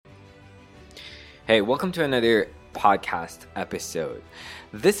Hey, welcome to another podcast episode.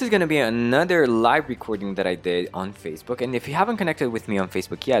 This is going to be another live recording that I did on Facebook, and if you haven't connected with me on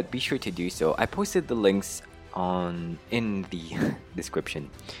Facebook yet, be sure to do so. I posted the links in the description.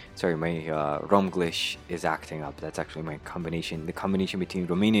 Sorry, my Romglish is acting up. That's actually the combination between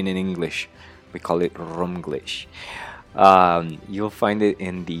Romanian and English. We call it Romglish. You'll find it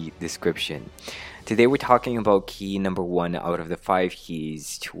in the description. Today we're talking about key number 1 out of the 5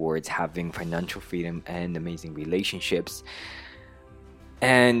 keys towards having financial freedom and amazing relationships.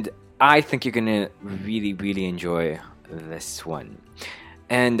 And I think you're gonna really enjoy this one.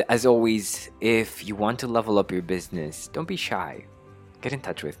 And as always, if you want to level up your business, don't be shy. Get in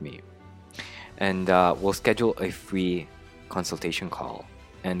touch with me. And we'll schedule a free consultation call.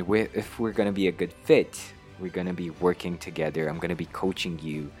 And if we're gonna be a good fit, we're gonna be working together. I'm gonna be coaching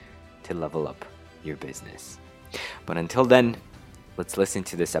you to level up your business. But until then, let's listen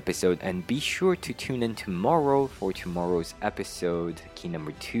to this episode and be sure to tune in tomorrow for tomorrow's episode, key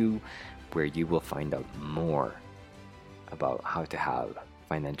number 2, where you will find out more about how to have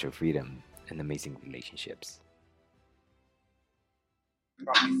financial freedom and amazing relationships. You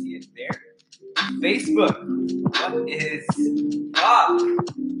probably see it there. Facebook, what is up?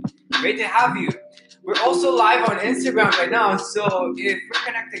 Great to have you. We're also live on Instagram right now, so if we're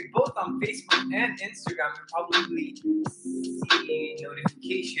connected both on Facebook and Instagram, you'll probably see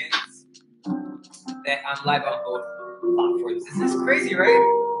notifications that I'm live on both platforms. This is crazy, right?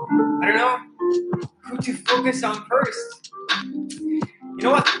 I don't know who to focus on first. You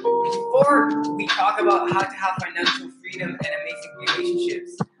know what? Before we talk about how to have financial freedom and amazing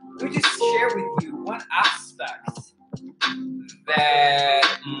relationships, let me just share with you one aspect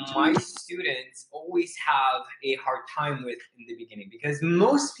that my students always have a hard time with in the beginning, because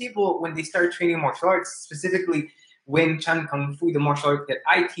most people, when they start training martial arts, specifically Wing Chun Kung Fu, the martial art that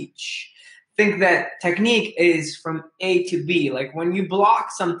I teach, think that technique is from A to B. Like when you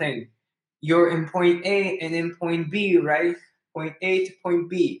block something, you're in point A and in point B, right? Point A to point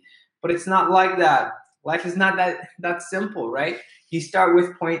B. But it's not like that. Life is not that simple, right? You start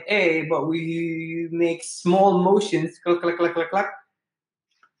with point A, but we make small motions, click, click, click, click, click.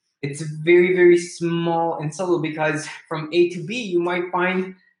 It's very small and subtle, because from A to B, you might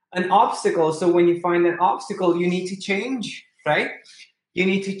find an obstacle. So when you find an obstacle, you need to change, right? You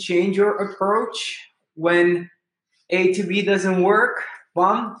need to change your approach. When A to B doesn't work,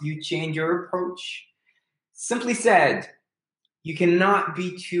 you change your approach. Simply said, you cannot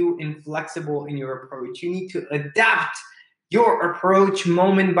be too inflexible in your approach. You need to adapt your approach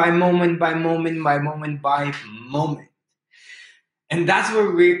moment by moment by moment by moment by moment. And that's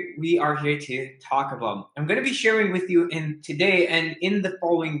what we are here to talk about. I'm going to be sharing with you in today and in the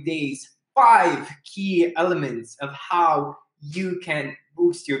following days 5 key elements of how you can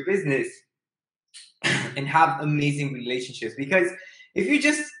boost your business and have amazing relationships. Because if you're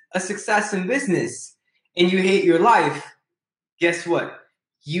just a success in business and you hate your life, guess what?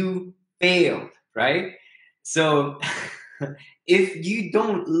 You failed, right? So if you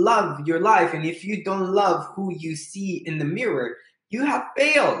don't love your life and if you don't love who you see in the mirror, you have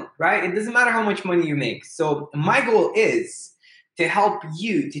failed, right? It doesn't matter how much money you make. So my goal is to help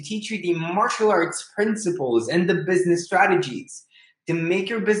you, to teach you the martial arts principles and the business strategies to make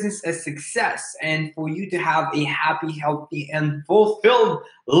your business a success and for you to have a happy, healthy, and fulfilled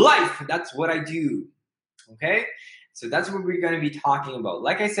life. That's what I do, okay? So that's what we're going to be talking about.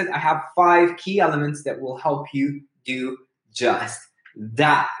 Like I said, I have 5 key elements that will help you do just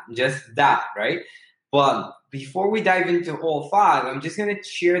that, right? But before we dive into all 5, I'm just going to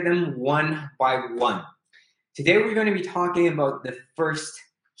share them one by one. Today, we're going to be talking about the first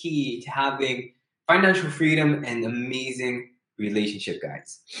key to having financial freedom and amazing relationship,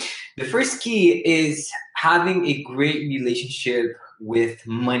 guys. The first key is having a great relationship with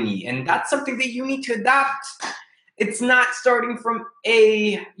money. And that's something that you need to adapt. It's not starting from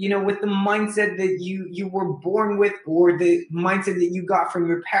A, with the mindset that you were born with or the mindset that you got from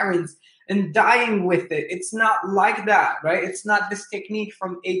your parents and dying with it. It's not like that, right? It's not this technique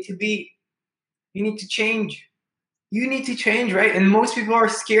from A to B. You need to change. You need to change, right? And most people are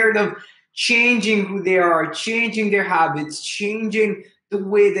scared of changing who they are, changing their habits, changing the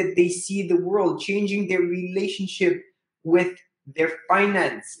way that they see the world, changing their relationship with their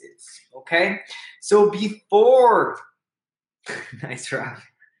finances, okay? So before, nice rap.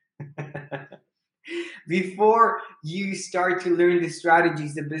 Before you start to learn the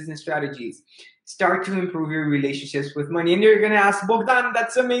strategies, the business strategies, start to improve your relationships with money. And you're going to ask, Bogdan,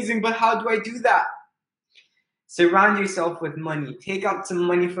 that's amazing, but how do I do that? Surround yourself with money. Take out some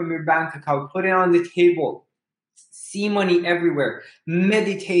money from your bank account, put it on the table. see money everywhere.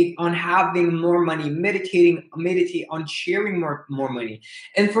 Meditate on having more money. Meditate on sharing more money.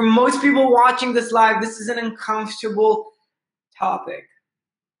 And for most people watching this live, this is an uncomfortable topic.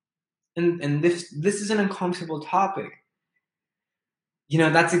 And this is an uncomfortable topic. You know,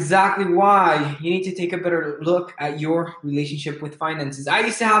 that's exactly why you need to take a better look at your relationship with finances. I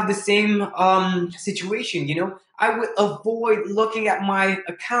used to have the same situation, you know. I would avoid looking at my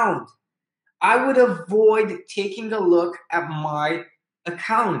account. I would avoid taking a look at my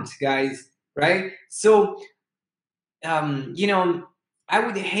account, guys, right? So, you know, I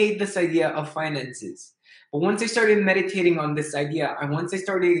would hate this idea of finances. But once I started meditating on this idea, and once I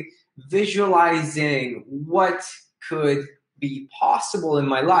started visualizing what could be possible in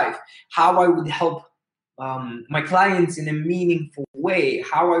my life, how I would help my clients in a meaningful way,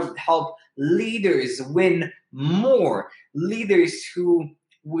 how I would help leaders win more, leaders who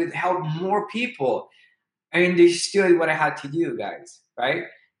would help more people, I understood what I had to do, guys, right?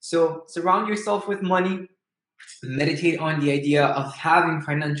 So surround yourself with money, meditate on the idea of having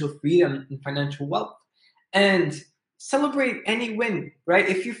financial freedom and financial wealth, and celebrate any win, right?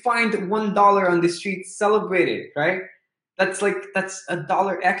 If you find $1 on the street, celebrate it, right? That's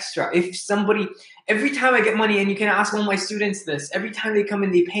 $1 extra. If somebody, every time I get money, and you can ask all my students this, every time they come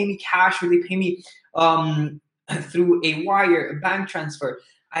in, they pay me cash or they pay me through a wire, a bank transfer,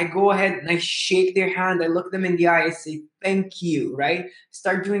 I go ahead and I shake their hand. I look them in the eye. I say, thank you, right?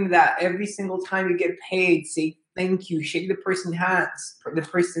 Start doing that every single time you get paid. Say, thank you. Shake the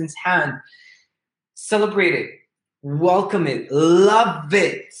person's hand. Celebrate it. Welcome it. Love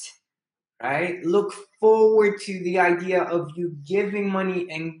it, right? Look forward to the idea of you giving money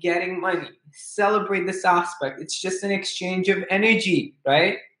and getting money. Celebrate this aspect. It's just an exchange of energy,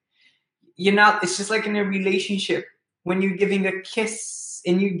 right? It's just like in a relationship. When you're giving a kiss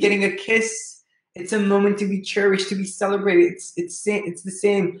and you're getting a kiss, it's a moment to be cherished, to be celebrated. It's the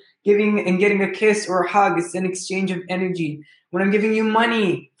same. Giving and getting a kiss or a hug, it's an exchange of energy. When I'm giving you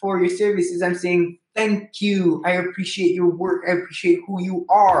money for your services, I'm saying, thank you. I appreciate your work. I appreciate who you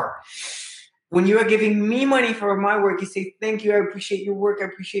are. When you are giving me money for my work, you say, thank you. I appreciate your work. I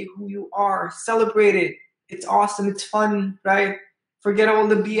appreciate who you are. Celebrate it. It's awesome. It's fun, right? Forget all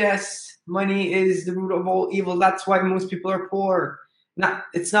the BS. Money is the root of all evil. That's why most people are poor.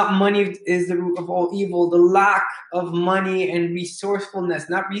 It's not money is the root of all evil. The lack of money and resourcefulness,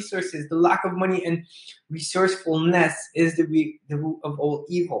 not resources. The lack of money and resourcefulness is the root of all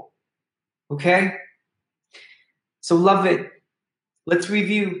evil. Okay? So love it. Let's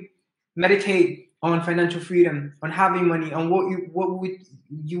review. Meditate on financial freedom, on having money, on what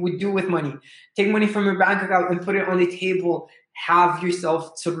you would do with money. Take money from your bank account and put it on the table. Surround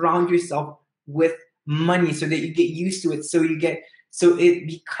yourself with money so that you get used to it, so it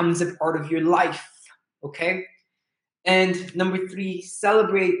becomes a part of your life. Okay? And number 3,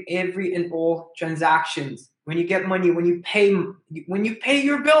 celebrate every and all transactions. When you get money, when you pay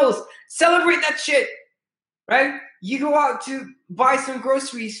your bills, celebrate that shit. Right? You go out to buy some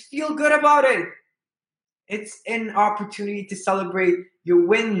groceries, feel good about it. It's an opportunity to celebrate your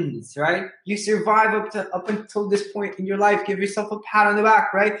wins, right? You survive up until this point in your life. Give yourself a pat on the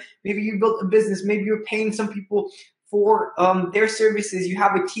back, right? Maybe you built a business. Maybe you're paying some people for their services. You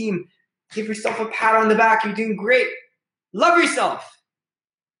have a team. Give yourself a pat on the back. You're doing great. Love yourself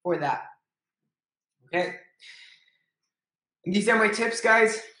for that. Okay? And these are my tips,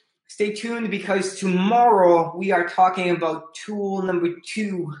 guys. Stay tuned, because tomorrow we are talking about tool number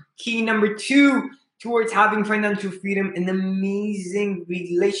 2, key number 2 towards having financial freedom and amazing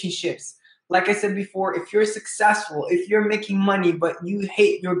relationships. Like I said before, if you're successful, if you're making money, but you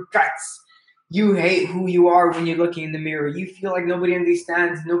hate your guts, you hate who you are when you're looking in the mirror, you feel like nobody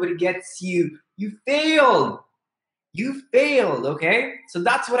understands, nobody gets you, you failed. You failed, okay? So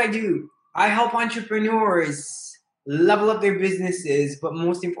that's what I do. I help entrepreneurs level up their businesses, but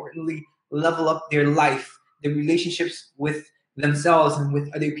most importantly, level up their life, their relationships with themselves and with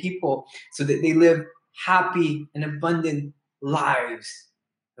other people, so that they live happy and abundant lives,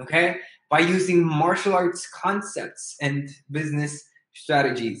 okay? By using martial arts concepts and business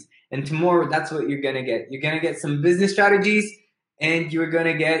strategies. And tomorrow, that's what you're gonna get. You're gonna get some business strategies, and you're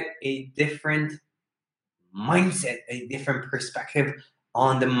gonna get a different mindset, a different perspective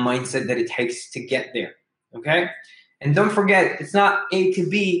on the mindset that it takes to get there. Okay? And don't forget, it's not A to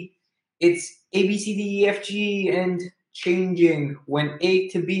B, it's A, B, C, D, E, F, G, and changing. When A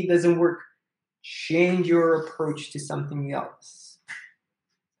to B doesn't work, change your approach to something else.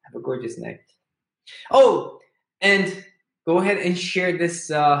 Have a gorgeous night. Oh, and go ahead and share this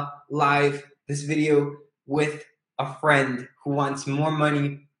this video with a friend who wants more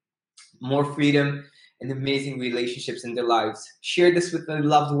money, more freedom, and amazing relationships in their lives. Share this with a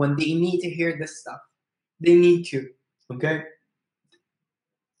loved one. They need to hear this stuff. They need to, okay?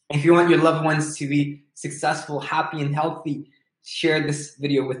 If you want your loved ones to be successful, happy, and healthy, share this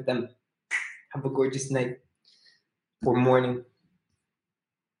video with them. Have a gorgeous night or morning.